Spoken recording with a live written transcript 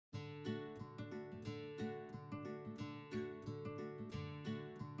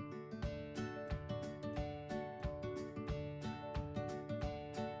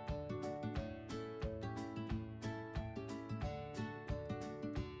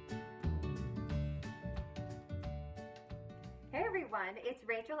Hey everyone, it's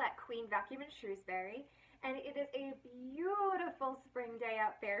Rachel at Queen Vacuum in Shrewsbury, and it is a beautiful spring day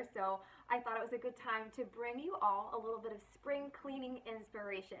out there, so I thought it was a good time to bring you all a little bit of spring cleaning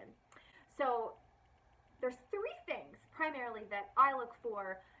inspiration. So there's three things primarily that I look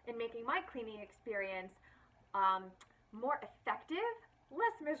for in making my cleaning experience more effective,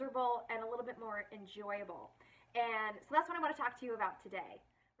 less miserable, and a little bit more enjoyable. And so that's what I want to talk to you about today.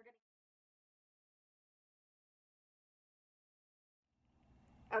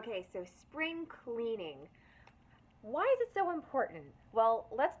 Okay, so spring cleaning. Why is it so important? Well,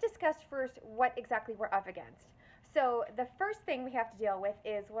 let's discuss first what exactly we're up against. So, the first thing we have to deal with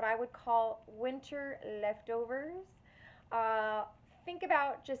is what I would call winter leftovers. Uh, think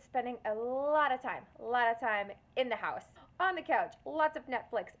about just spending a lot of time in the house, on the couch, lots of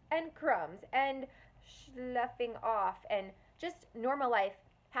Netflix and crumbs and sloughing off and just normal life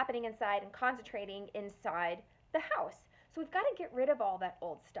happening inside and concentrating inside the house. So, we've got to get rid of all that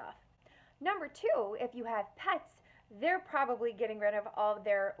old stuff. Number two, if you have pets, they're probably getting rid of all of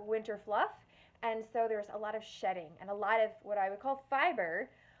their winter fluff. And so there's a lot of shedding and a lot of what I would call fiber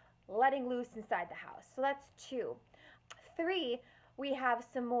letting loose inside the house. So that's two. Three, we have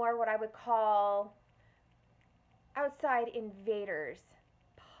some more what I would call outside invaders.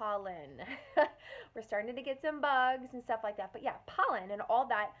 Pollen. We're starting to get some bugs and stuff like that. But yeah, pollen and all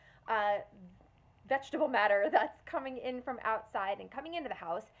that vegetable matter that's coming in from outside and coming into the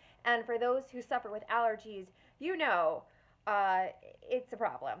house. And for those who suffer with allergies, you know it's a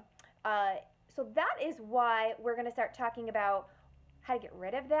problem. So that is why we're going to start talking about how to get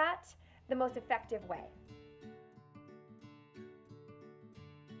rid of that the most effective way.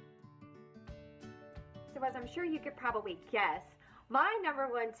 So as I'm sure you could probably guess, my number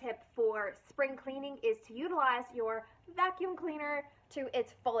one tip for spring cleaning is to utilize your vacuum cleaner to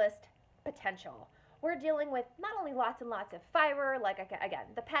its fullest potential. We're dealing with not only lots and lots of fiber, like again,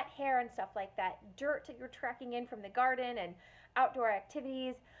 the pet hair and stuff like that, dirt that you're tracking in from the garden and outdoor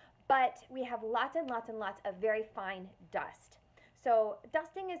activities, but we have lots and lots and lots of very fine dust. So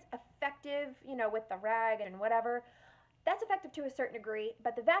dusting is effective, with the rag and whatever. That's effective to a certain degree,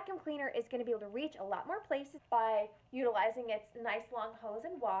 but the vacuum cleaner is going to be able to reach a lot more places by utilizing its nice long hose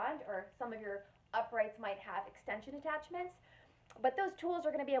and wand, or some of your uprights might have extension attachments. But those tools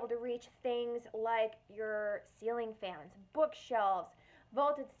are going to be able to reach things like your ceiling fans, bookshelves,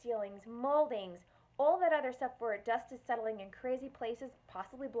 vaulted ceilings, moldings, all that other stuff where dust is settling in crazy places,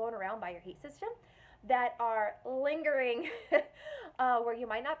 possibly blown around by your heat system, that are lingering where you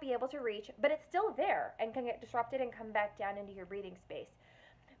might not be able to reach, but it's still there and can get disrupted and come back down into your breathing space.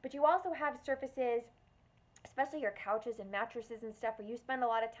 But you also have surfaces, especially your couches and mattresses and stuff, where you spend a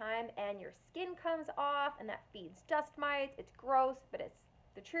lot of time and your skin comes off and that feeds dust mites. It's gross, but it's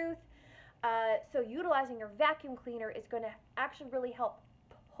the truth. So utilizing your vacuum cleaner is going to actually really help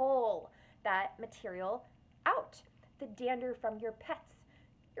pull that material out. The dander from your pets,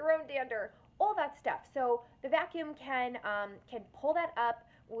 your own dander, all that stuff. So the vacuum can pull that up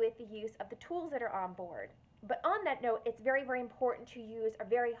with the use of the tools that are on board. But on that note, it's very, very important to use a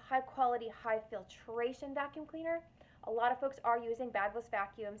very high quality, high filtration vacuum cleaner. A lot of folks are using bagless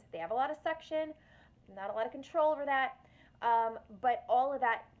vacuums. They have a lot of suction, not a lot of control over that, but all of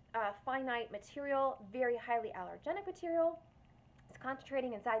that finite material, very highly allergenic material, is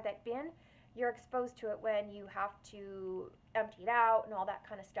concentrating inside that bin. You're exposed to it when you have to empty it out and all that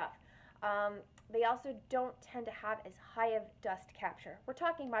kind of stuff. They also don't tend to have as high of dust capture. We're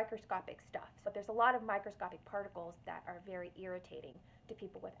talking microscopic stuff, so there's a lot of microscopic particles that are very irritating to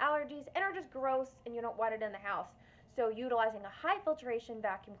people with allergies and are just gross, and you don't want it in the house. So utilizing a high filtration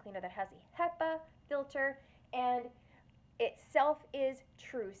vacuum cleaner that has a HEPA filter and itself is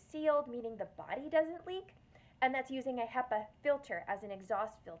true sealed, meaning the body doesn't leak, and that's using a HEPA filter as an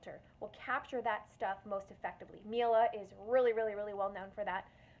exhaust filter, will capture that stuff most effectively. Miele is really, really, really well known for that.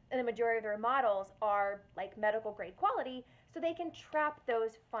 And the majority of their models are like medical grade quality, so they can trap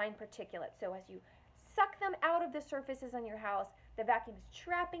those fine particulates. So as you suck them out of the surfaces on your house, the vacuum is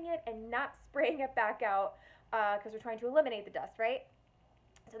trapping it and not spraying it back out, because we're trying to eliminate the dust, right?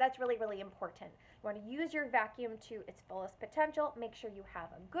 So that's really, really important. You want to use your vacuum to its fullest potential. Make sure you have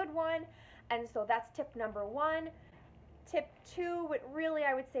a good one. And so that's tip number one. Tip two would really,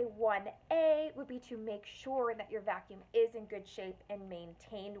 I would say 1A, would be to make sure that your vacuum is in good shape and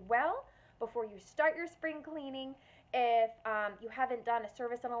maintained well before you start your spring cleaning. If you haven't done a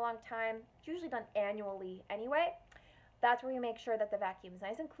service in a long time, it's usually done annually anyway. That's where you make sure that the vacuum is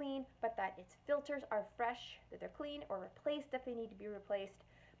nice and clean, but that its filters are fresh, that they're clean or replaced if they need to be replaced.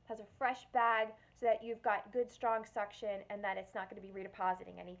 has a fresh bag so that you've got good strong suction and that it's not going to be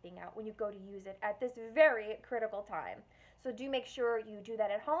redepositing anything out when you go to use it at this very critical time. So do make sure you do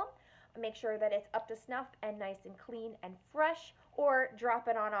that at home. Make sure that it's up to snuff and nice and clean and fresh, or drop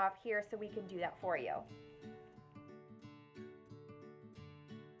it on off here so we can do that for you.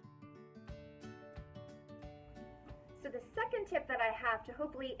 So the second tip that I have to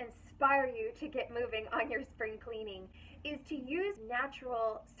hopefully inspire you to get moving on your spring cleaning is to use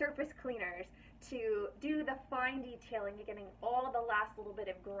natural surface cleaners to do the fine detailing. You're getting all the last little bit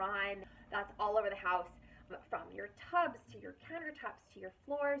of grime that's all over the house, from your tubs to your countertops to your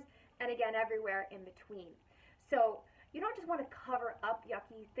floors, and again everywhere in between. So you don't just want to cover up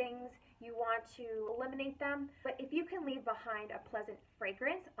yucky things, you want to eliminate them. But if you can leave behind a pleasant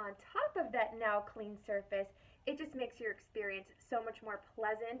fragrance on top of that now clean surface, it just makes your experience so much more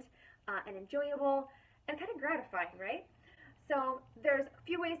pleasant and enjoyable and kind of gratifying, right? So there's a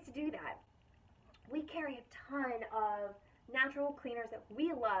few ways to do that. We carry a ton of natural cleaners that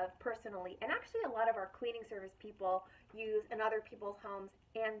we love personally, and actually a lot of our cleaning service people use in other people's homes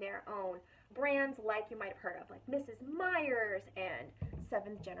and their own. Brands like you might have heard of, like Mrs. Meyer's and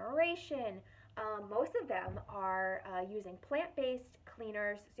Seventh Generation. Most of them are using plant-based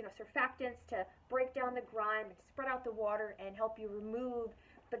cleaners, surfactants to break down the grime and spread out the water and help you remove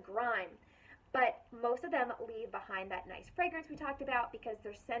the grime. But most of them leave behind that nice fragrance we talked about because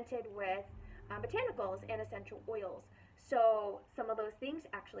they're scented with botanicals and essential oils. So some of those things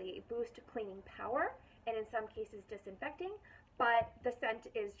actually boost cleaning power and in some cases disinfecting, but the scent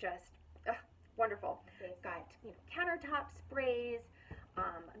is just wonderful. They've got countertop sprays,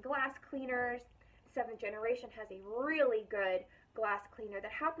 glass cleaners. Seventh Generation has a really good glass cleaner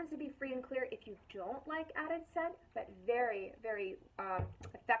that happens to be free and clear if you don't like added scent, but very, very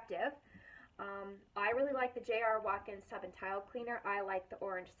effective. I really like the J.R. Watkins tub and tile cleaner. I like the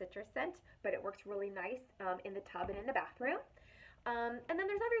orange citrus scent, but it works really nice in the tub and in the bathroom. And then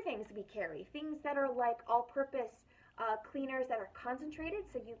there's other things we carry, things that are like all-purpose cleaners that are concentrated,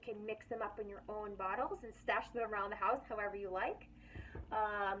 so you can mix them up in your own bottles and stash them around the house however you like.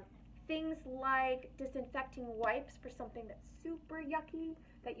 Things like disinfecting wipes for something that's super yucky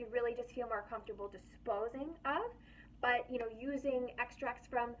that you really just feel more comfortable disposing of. But using extracts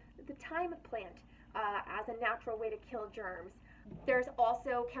from the thyme plant as a natural way to kill germs. There's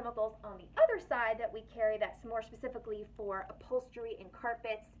also chemicals on the other side that we carry that's more specifically for upholstery and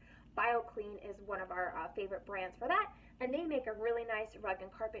carpets. BioClean is one of our favorite brands for that, and they make a really nice rug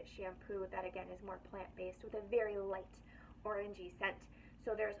and carpet shampoo that again is more plant-based with a very light orangey scent.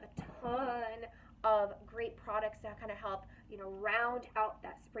 So there's a ton of great products that kind of help round out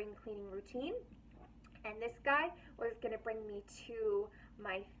that spring cleaning routine. And this guy was going to bring me to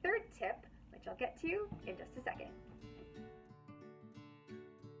my third tip, which I'll get to in just a second.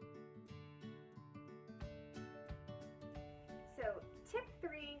 So tip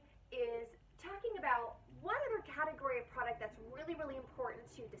 3 is talking about one other category of product that's really, really important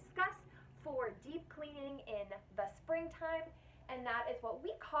to discuss for deep cleaning in the springtime, and that is what we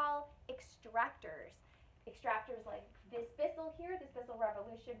call extractors. Extractors like this Bissell here, this Bissell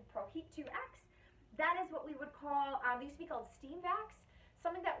Revolution Pro Heat 2X. That is what we would call, they used to be called steam vacs,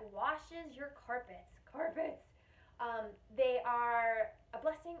 something that washes your carpets. They are a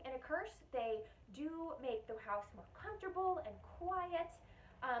blessing and a curse. They do make the house more comfortable and quiet.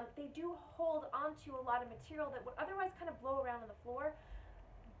 They do hold onto a lot of material that would otherwise kind of blow around on the floor,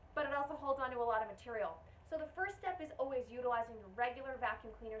 but it also holds onto a lot of material. So the first step is always utilizing your regular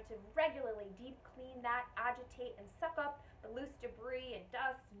vacuum cleaner to regularly deep clean that, agitate and suck up the loose debris and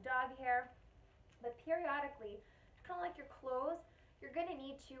dust and dog hair. But periodically, kind of like your clothes, you're going to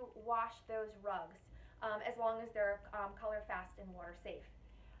need to wash those rugs as long as they're color fast and water safe.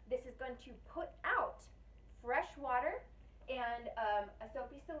 This is going to put out fresh water and a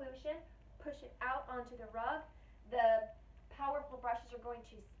soapy solution, push it out onto the rug. The powerful brushes are going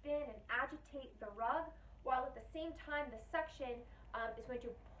to spin and agitate the rug, while at the same time the suction is going to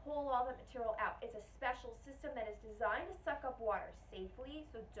pull all the material out. It's a special system that is designed to suck up water safely,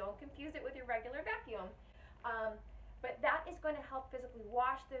 so don't confuse it with your regular vacuum. But that is going to help physically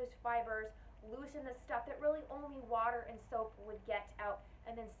wash those fibers, loosen the stuff that really only water and soap would get out,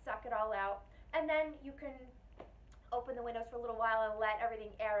 and then suck it all out. And then you can open the windows for a little while and let everything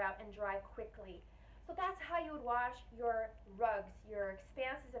air out and dry quickly. So that's how you would wash your rugs, your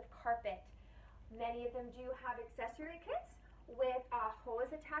expanses of carpet. Many of them do have accessory kits with a hose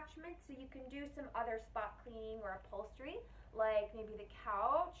attachment, so you can do some other spot cleaning or upholstery, like maybe the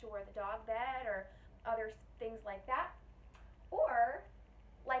couch or the dog bed or other things like that. Or,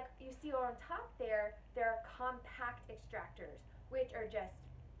 like you see on top there are compact extractors, which are just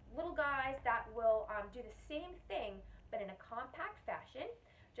little guys that will do the same thing, but in a compact fashion,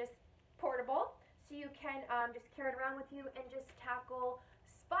 just portable, so you can just carry it around with you and just tackle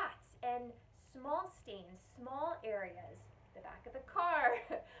spots and small stains, small areas, the back of the car,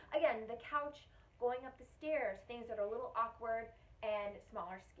 again, the couch, going up the stairs, things that are a little awkward and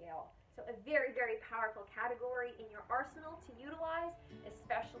smaller scale. So a very, very powerful category in your arsenal to utilize,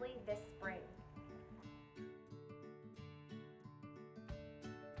 especially this spring.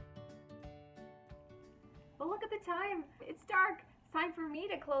 But look at the time. It's dark. It's time for me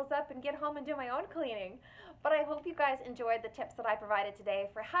to close up and get home and do my own cleaning. But I hope you guys enjoyed the tips that I provided today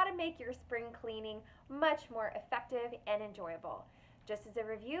for how to make your spring cleaning much more effective and enjoyable. Just as a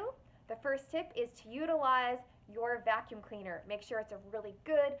review, the first tip is to utilize your vacuum cleaner. Make sure it's a really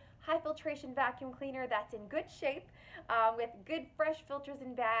good high filtration vacuum cleaner that's in good shape with good fresh filters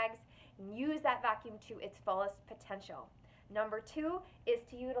and bags, and use that vacuum to its fullest potential. Number 2 is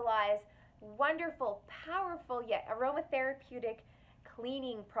to utilize wonderful, powerful, yet aromatherapeutic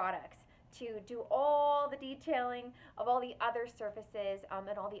cleaning products to do all the detailing of all the other surfaces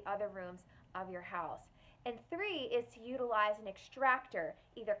and all the other rooms of your house. And 3 is to utilize an extractor,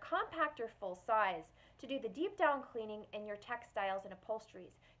 either compact or full size, to do the deep down cleaning in your textiles and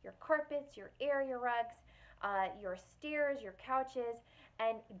upholsteries, your carpets, your area rugs, your stairs, your couches,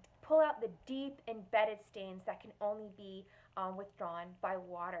 and pull out the deep embedded stains that can only be withdrawn by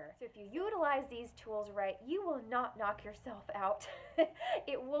water. So if you utilize these tools right, you will not knock yourself out.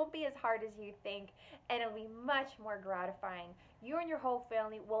 It won't be as hard as you think, and it'll be much more gratifying. You and your whole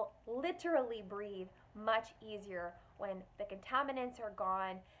family will literally breathe much easier when the contaminants are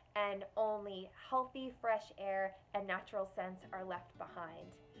gone and only healthy, fresh air and natural scents are left behind.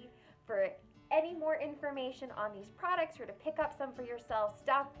 For any more information on these products or to pick up some for yourself,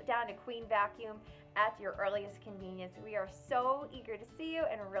 stop down to Queen Vacuum at your earliest convenience. We are so eager to see you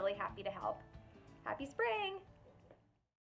and really happy to help. Happy spring!